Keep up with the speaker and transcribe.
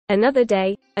Another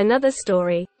day, another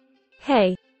story.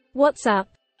 Hey, what's up?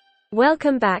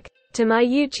 Welcome back to my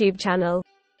YouTube channel.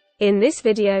 In this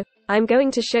video, I'm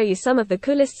going to show you some of the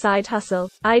coolest side hustle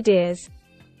ideas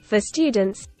for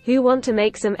students who want to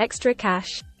make some extra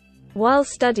cash while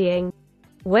studying.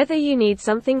 Whether you need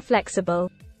something flexible,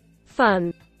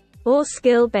 fun, or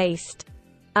skill-based,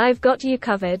 I've got you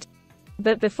covered.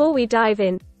 But before we dive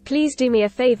in, please do me a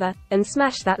favor and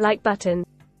smash that like button.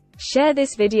 Share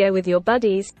this video with your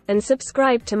buddies, and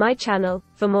subscribe to my channel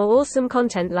for more awesome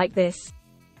content like this.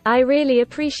 I really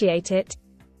appreciate it.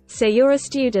 So you're a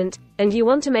student, and you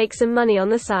want to make some money on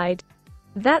the side.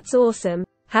 That's awesome.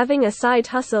 Having a side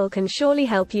hustle can surely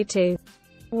help you too.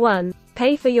 1.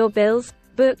 Pay for your bills,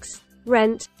 books,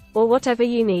 rent, or whatever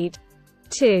you need.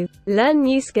 2. Learn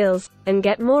new skills, and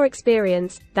get more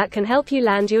experience that can help you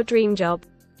land your dream job.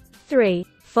 3.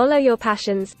 Follow your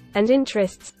passions and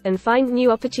interests, and find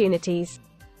new opportunities.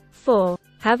 4.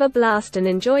 Have a blast and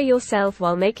enjoy yourself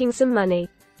while making some money.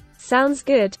 Sounds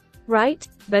good, right?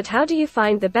 But how do you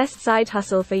find the best side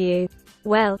hustle for you?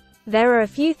 Well, there are a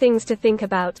few things to think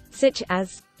about, such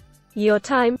as your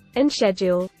time and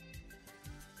schedule.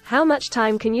 How much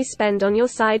time can you spend on your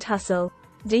side hustle?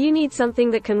 Do you need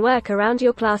something that can work around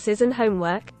your classes and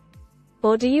homework?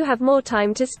 Or do you have more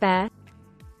time to spare?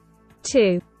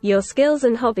 2. Your skills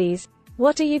and hobbies.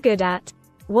 What are you good at?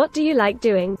 What do you like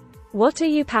doing? What are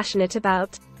you passionate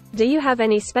about? Do you have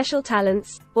any special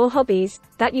talents or hobbies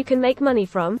that you can make money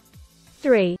from?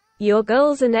 3. Your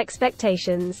goals and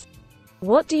expectations.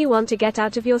 What do you want to get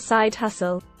out of your side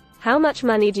hustle? How much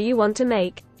money do you want to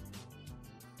make?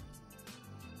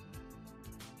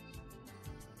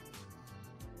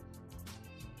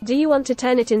 Do you want to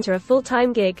turn it into a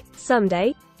full-time gig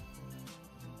someday?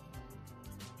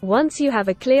 Once you have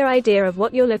a clear idea of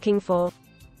what you're looking for,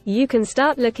 you can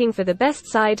start looking for the best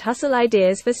side hustle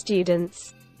ideas for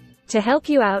students. To help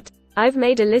you out, I've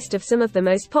made a list of some of the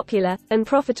most popular and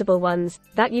profitable ones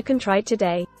that you can try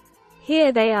today.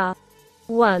 Here they are.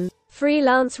 1.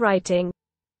 Freelance writing.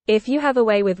 If you have a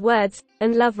way with words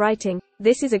and love writing,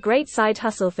 this is a great side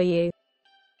hustle for you.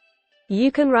 You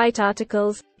can write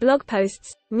articles, blog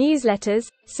posts,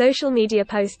 newsletters, social media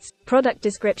posts, product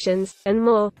descriptions, and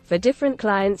more for different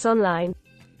clients online.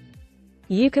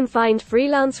 You can find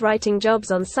freelance writing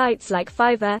jobs on sites like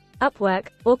Fiverr, Upwork,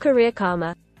 or Career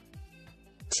Karma.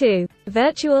 2.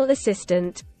 Virtual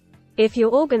assistant. If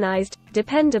you're organized,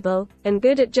 dependable, and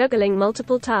good at juggling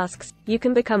multiple tasks, you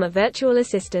can become a virtual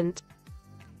assistant.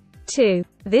 2.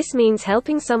 This means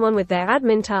helping someone with their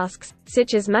admin tasks,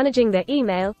 such as managing their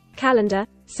email, calendar,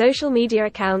 social media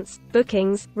accounts,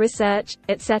 bookings, research,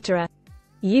 etc.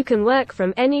 You can work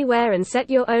from anywhere and set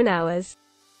your own hours.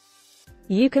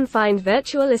 You can find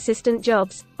virtual assistant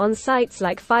jobs on sites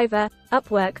like Fiverr,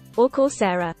 Upwork, or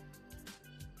Coursera.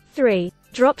 3.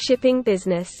 Dropshipping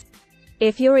business.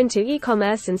 If you're into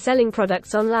e-commerce and selling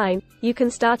products online, you can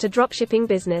start a dropshipping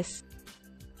business.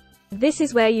 This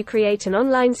is where you create an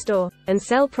online store and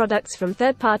sell products from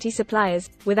third-party suppliers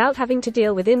without having to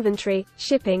deal with inventory,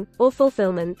 shipping, or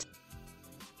fulfillment.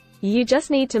 You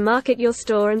just need to market your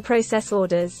store and process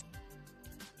orders.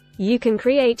 You can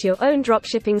create your own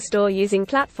dropshipping store using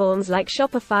platforms like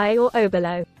Shopify or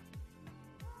Oberlo.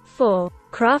 4.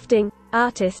 Crafting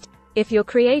artist. If you're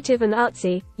creative and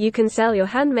artsy, you can sell your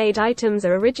handmade items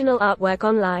or original artwork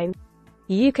online.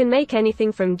 You can make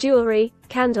anything from jewelry,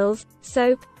 candles,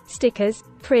 soap, stickers,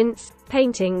 prints,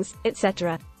 paintings,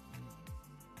 etc.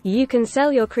 You can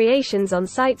sell your creations on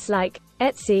sites like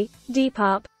Etsy,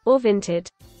 Depop, or Vinted.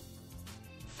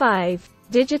 5.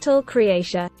 Digital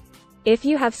creator. If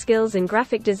you have skills in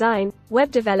graphic design, web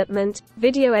development,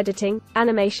 video editing,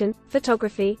 animation,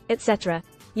 photography, etc.,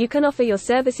 you can offer your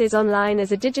services online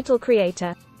as a digital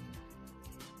creator.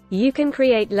 You can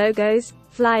create logos,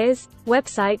 flyers,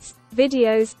 websites,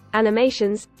 videos,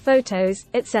 animations, photos,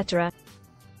 etc.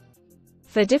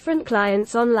 for different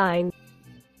clients online.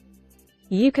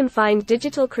 You can find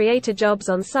digital creator jobs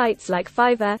on sites like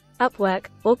Fiverr, Upwork,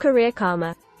 or Career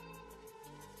Karma.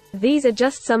 These are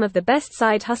just some of the best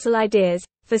side hustle ideas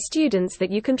for students that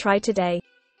you can try today.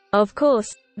 Of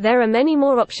course, there are many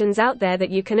more options out there that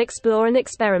you can explore and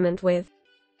experiment with.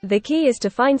 The key is to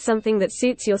find something that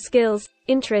suits your skills,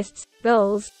 interests,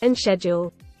 goals, and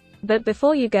schedule. But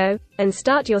before you go and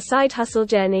start your side hustle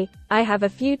journey, I have a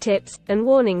few tips and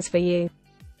warnings for you.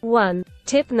 1.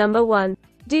 Tip number 1.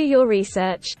 Do your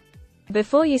research.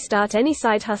 Before you start any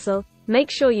side hustle, make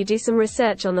sure you do some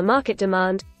research on the market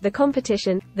demand, the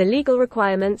competition, the legal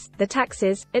requirements, the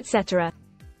taxes, etc.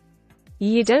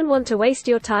 You don't want to waste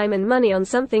your time and money on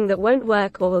something that won't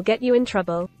work or will get you in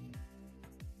trouble.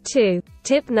 2.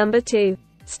 Tip number 2.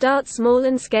 Start small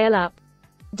and scale up.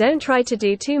 Don't try to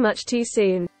do too much too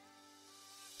soon.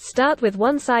 Start with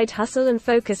one side hustle and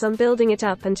focus on building it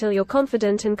up until you're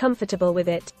confident and comfortable with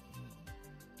it.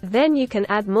 Then you can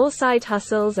add more side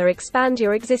hustles or expand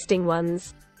your existing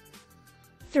ones.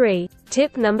 3.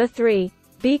 Tip number 3.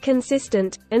 Be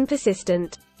consistent and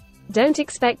persistent. Don't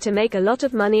expect to make a lot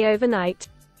of money overnight.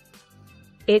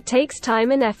 It takes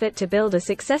time and effort to build a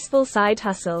successful side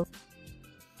hustle.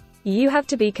 You have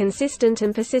to be consistent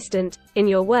and persistent in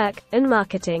your work and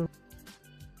marketing.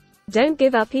 Don't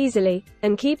give up easily,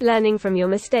 and keep learning from your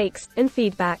mistakes and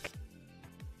feedback.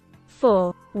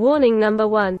 4. Warning number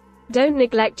 1. Don't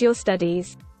neglect your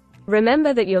studies.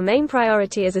 Remember that your main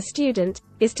priority as a student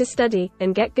is to study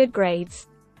and get good grades.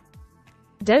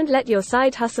 Don't let your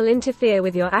side hustle interfere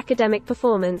with your academic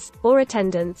performance or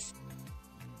attendance.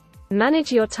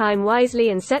 Manage your time wisely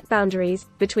and set boundaries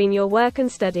between your work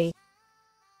and study.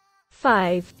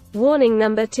 5. Warning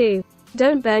number 2.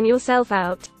 Don't burn yourself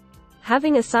out.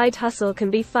 Having a side hustle can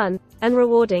be fun and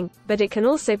rewarding, but it can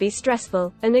also be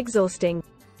stressful and exhausting.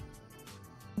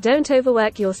 Don't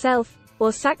overwork yourself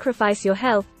or sacrifice your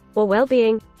health or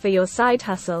well-being for your side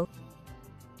hustle.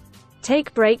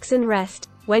 Take breaks and rest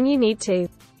when you need to.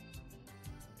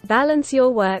 Balance your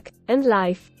work and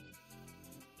life.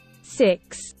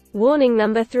 6. Warning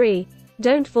number 3.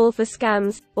 Don't fall for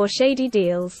scams or shady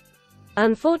deals.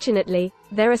 Unfortunately,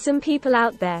 there are some people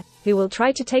out there who will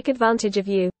try to take advantage of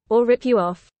you or rip you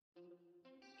off.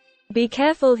 Be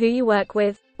careful who you work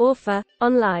with or for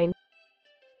online.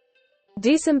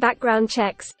 Do some background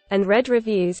checks and read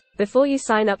reviews before you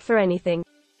sign up for anything.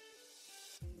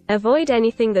 Avoid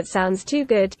anything that sounds too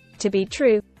good to be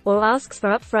true or asks for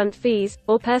upfront fees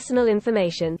or personal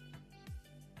information.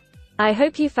 I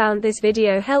hope you found this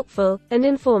video helpful and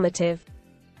informative.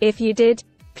 If you did,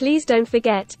 please don't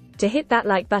forget to hit that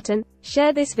like button,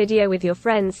 share this video with your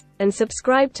friends, and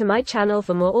subscribe to my channel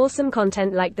for more awesome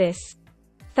content like this.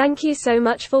 Thank you so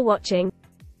much for watching.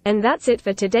 And that's it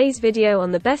for today's video on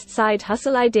the best side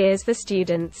hustle ideas for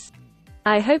students.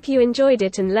 I hope you enjoyed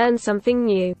it and learned something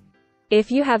new. If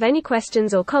you have any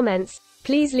questions or comments,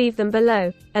 please leave them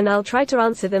below, and I'll try to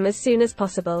answer them as soon as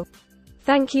possible.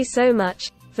 Thank you so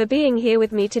much for being here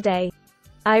with me today.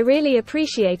 I really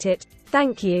appreciate it.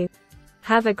 Thank you.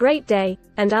 Have a great day,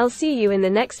 and I'll see you in the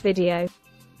next video.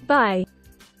 Bye.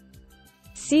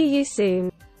 See you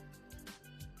soon.